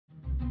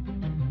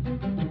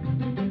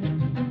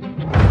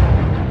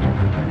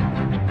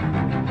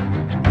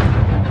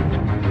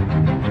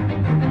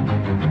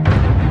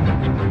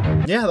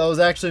Yeah, that was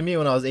actually me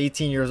when I was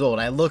 18 years old.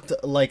 I looked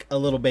like a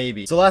little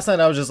baby. So last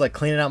night I was just like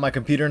cleaning out my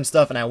computer and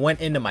stuff, and I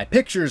went into my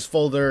pictures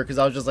folder because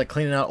I was just like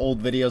cleaning out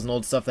old videos and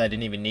old stuff that I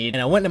didn't even need.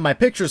 And I went into my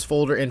pictures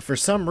folder, and for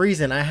some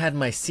reason I had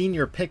my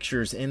senior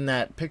pictures in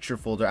that picture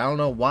folder. I don't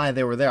know why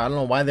they were there. I don't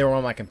know why they were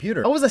on my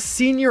computer. I was a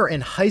senior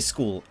in high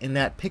school in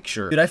that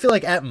picture. Dude, I feel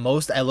like at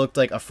most I looked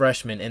like a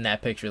freshman in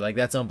that picture. Like,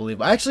 that's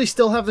unbelievable. I actually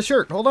still have the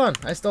shirt. Hold on.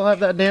 I still have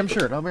that damn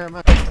shirt. I'll be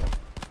right back.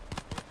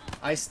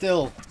 I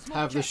still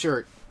have the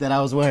shirt that I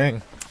was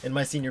wearing in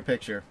my senior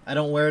picture. I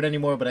don't wear it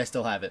anymore, but I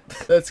still have it.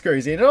 That's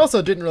crazy. And it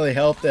also didn't really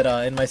help that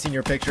in my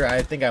senior picture,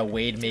 I think I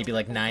weighed maybe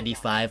like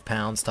 95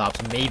 pounds tops,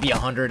 maybe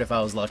 100 if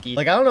I was lucky.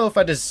 Like, I don't know if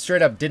I just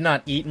straight up did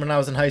not eat when I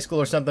was in high school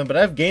or something, but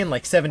I've gained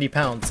like 70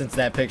 pounds since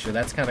that picture.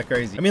 That's kind of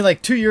crazy. I mean,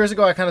 like 2 years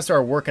ago, I kind of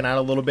started working out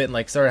a little bit and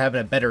like started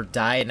having a better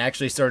diet and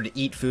actually started to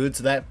eat food.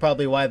 So that's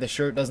probably why the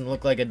shirt doesn't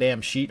look like a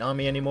damn sheet on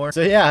me anymore.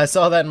 So yeah, I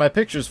saw that in my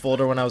pictures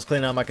folder when I was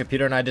cleaning out my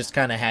computer, and I just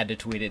kind of had to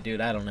tweet it,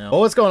 dude. I don't know. But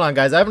what's going on,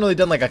 guys? I haven't really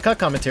done like a cut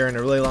commentary in a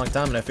really long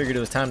time, and I figured it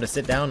was time to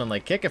sit down and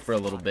like kick it for a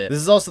little bit.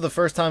 This is also the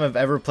first time I've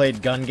ever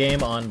played gun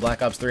game on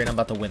Black Ops 3, and I'm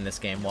about to win this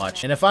game.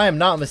 Watch. And if I am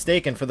not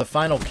mistaken, for the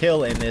final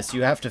kill in this,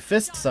 you have to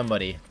fist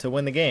somebody to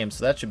win the game,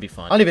 so that should be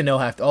fun. I don't even know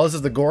how to. Oh, this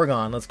is the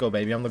Gorgon. Let's go,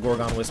 baby. I'm the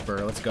Gorgon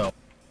Whisperer. Let's go.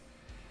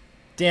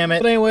 Damn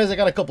it. But anyways, I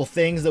got a couple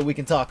things that we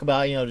can talk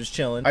about, you know, just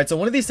chilling. Alright, so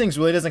one of these things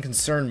really doesn't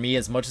concern me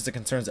as much as it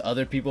concerns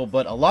other people,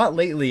 but a lot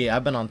lately,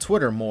 I've been on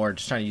Twitter more,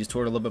 just trying to use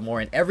Twitter a little bit more,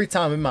 and every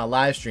time I'm in my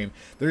live stream,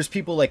 there's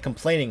people like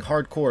complaining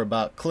hardcore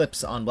about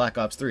clips on Black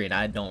Ops 3, and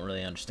I don't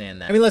really understand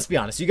that. I mean, let's be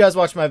honest, you guys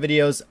watch my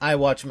videos, I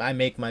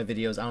make my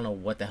videos, I don't know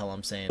what the hell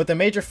I'm saying. But the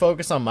major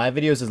focus on my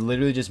videos is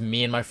literally just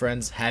me and my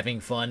friends having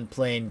fun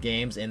playing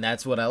games, and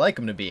that's what I like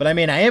them to be. But I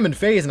mean, I am in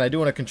FaZe, and I do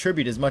want to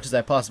contribute as much as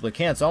I possibly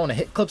can, so I want to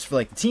hit clips for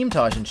like the team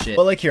Taj and shit.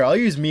 But like here, I'll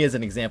use me as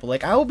an example.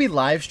 Like, I will be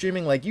live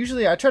streaming, like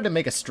usually I try to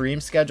make a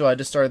stream schedule. I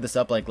just started this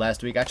up like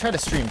last week. I try to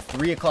stream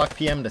 3 o'clock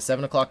p.m. to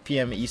 7 o'clock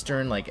p.m.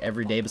 Eastern, like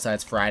every day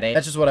besides Friday.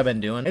 That's just what I've been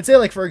doing. And say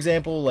like, for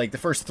example, like the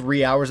first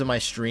 3 hours of my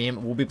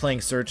stream, we'll be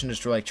playing search and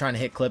destroy, like trying to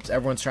hit clips.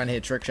 Everyone's trying to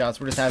hit trick shots.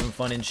 We're just having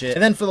fun and shit.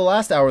 And then for the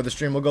last hour of the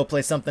stream, we'll go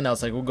play something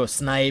else. Like we'll go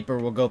snipe, or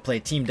we'll go play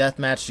team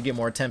deathmatch to get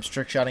more attempts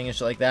trick shotting and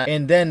shit like that.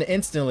 And then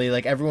instantly,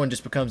 like everyone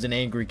just becomes an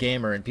angry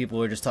gamer, and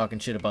people are just talking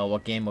shit about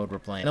what game mode we're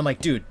playing. And I'm like,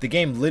 dude, the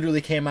game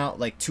literally came out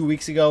like 2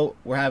 weeks ago.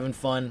 We're having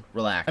fun,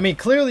 relax. I mean,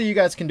 clearly you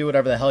guys can do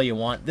whatever the hell you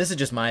want. This is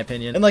just my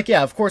opinion. And like,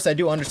 yeah, of course I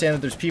do understand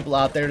that there's people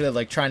out there that are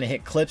like trying to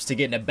hit clips to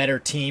get into better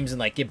teams and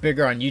like get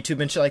bigger on YouTube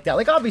and shit like that.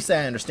 Like, obviously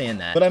I understand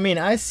that. But I mean,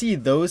 I see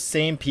those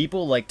same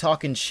people like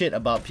talking shit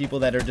about people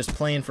that are just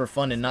playing for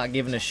fun and not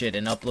giving a shit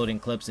and uploading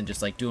clips and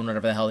just like doing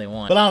whatever the hell they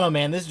want. But I don't know,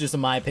 man, this is just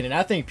my opinion.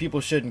 I think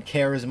people shouldn't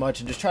care as much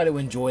and just try to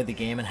enjoy the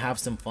game and have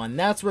some fun.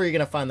 That's where you're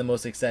gonna find the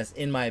most success,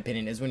 in my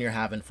opinion, is when you're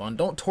having fun.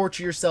 Don't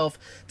torture yourself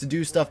to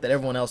do stuff that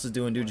everyone else is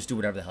doing, dude. Just do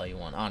whatever the hell you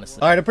want,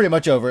 honestly. Alright, I'm pretty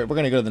much over it. We're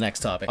gonna go to the next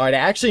topic. Alright, I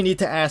actually need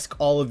to ask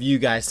all of you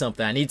guys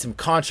something. I need some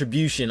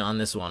contribution on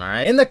this one,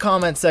 alright? In the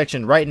comment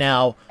section right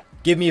now,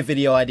 give me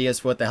video ideas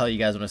for what the hell you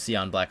guys want to see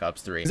on Black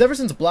Ops 3. Because ever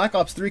since Black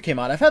Ops 3 came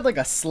out, I've had like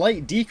a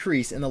slight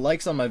decrease in the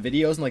likes on my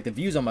videos and like the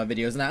views on my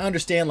videos. And I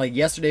understand, like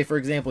yesterday, for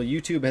example,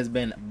 YouTube has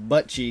been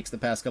butt cheeks the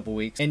past couple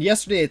weeks. And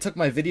yesterday it took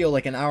my video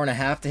like an hour and a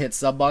half to hit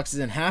sub boxes,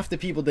 and half the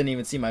people didn't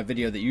even see my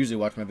video that usually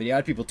watch my video. I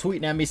had people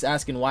tweeting at me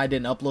asking why I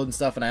didn't upload and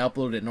stuff, and I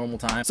uploaded at normal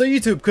time. So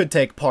YouTube could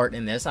take part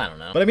in this, I don't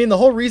know. But I mean, the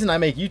whole reason I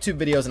make YouTube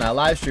videos and I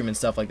live stream and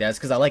stuff like that is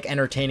because I like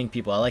entertaining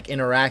people. I like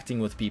interacting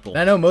with people.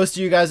 And I know most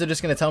of you guys are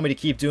just going to tell me to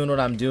keep doing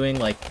what I'm doing,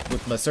 like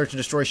with my search and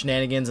destroy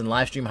shenanigans and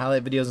live stream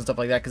highlight videos and stuff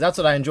like that, because that's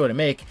what I enjoy to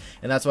make,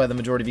 and that's why the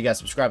majority of you guys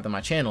subscribe to my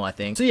channel, I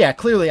think. So yeah,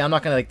 clearly I'm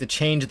not gonna like to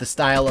change the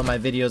style of my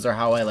videos or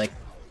how I like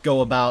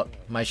go about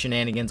my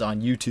shenanigans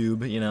on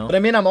YouTube, you know. But I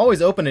mean, I'm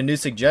always open to new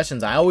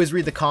suggestions. I always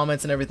read the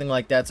comments and everything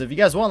like that. So if you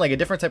guys want like a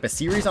different type of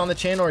series on the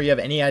channel, or you have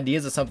any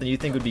ideas of something you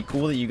think would be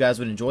cool that you guys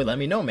would enjoy, let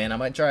me know, man. I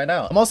might try it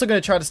out. I'm also going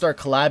to try to start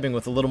collabing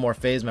with a little more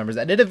FaZe members.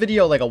 I did a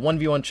video, like a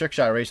 1v1 trick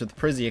shot race with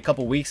Prizzy a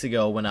couple weeks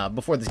ago when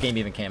before this game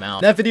even came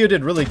out. And that video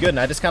did really good, and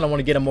I just kind of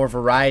want to get a more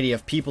variety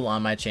of people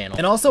on my channel.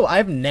 And also,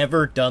 I've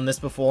never done this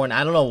before, and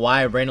I don't know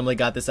why I randomly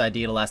got this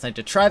idea last night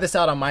to try this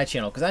out on my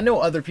channel, because I know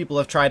other people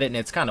have tried it and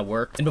it's kind of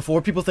worked. And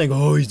before people think,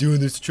 oh, he's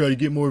doing this to try to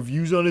get more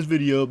views on his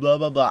video, blah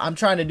blah blah, I'm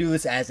trying to do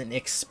this as an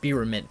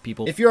experiment,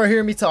 people. If you are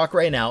hearing me talk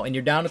right now and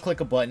you're down to click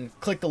a button,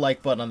 click the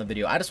like button on the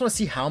video. I just want to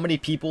see how many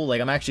people,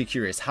 like, I'm actually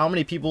curious how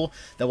many people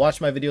that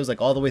watch my videos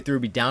like all the way through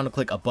be down to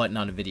click a button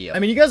on a video. I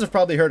mean, you guys have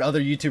probably heard other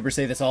YouTubers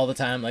say this all the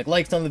time, like,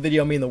 likes on the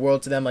video mean the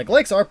world to them. Like,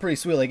 likes are pretty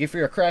sweet. Like, if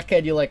you're a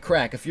crackhead, you like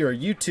crack. If you're a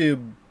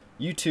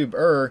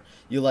YouTuber,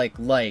 you like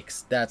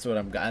likes. That's what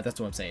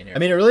I'm saying here. I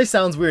mean, it really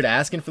sounds weird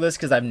asking for this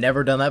because I've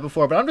never done that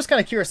before, but I'm just kind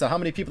of curious how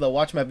many people that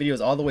watch my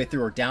videos all the way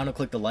through are down to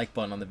click the like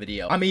button on the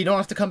video. I mean, you don't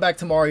have to come back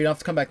tomorrow, you don't have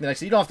to come back the next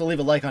day, you don't have to leave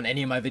a like on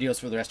any of my videos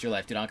for the rest of your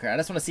life, dude. I don't care. I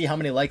just want to see how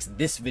many likes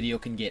this video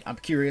can get. I'm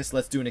curious.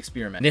 Let's do an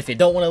experiment. And if you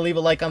don't want to leave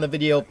a like on the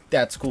video,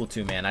 that's cool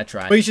too, man. I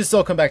tried. But you should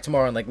still come back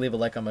tomorrow and like leave a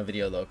like on my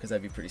video though, because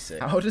that'd be pretty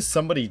sick. How does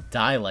somebody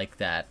die like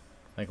that?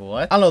 Like,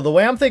 what? I don't know, the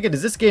way I'm thinking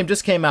is this game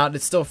just came out,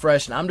 it's still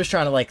fresh, and I'm just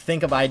trying to, like,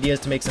 think of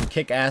ideas to make some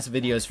kick-ass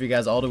videos for you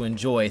guys all to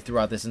enjoy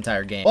throughout this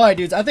entire game. Alright,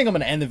 dudes, I think I'm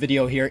gonna end the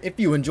video here. If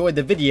you enjoyed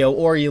the video,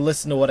 or you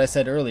listened to what I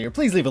said earlier,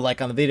 please leave a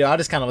like on the video. I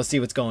just kind of want to see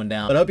what's going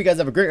down. But I hope you guys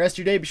have a great rest of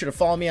your day. Be sure to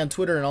follow me on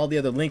Twitter and all the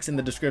other links in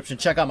the description.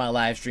 Check out my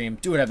live stream.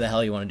 Do whatever the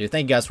hell you want to do.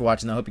 Thank you guys for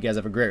watching. I hope you guys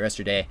have a great rest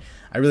of your day.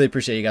 I really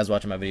appreciate you guys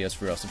watching my videos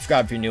for real.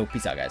 Subscribe if you're new.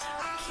 Peace out, guys.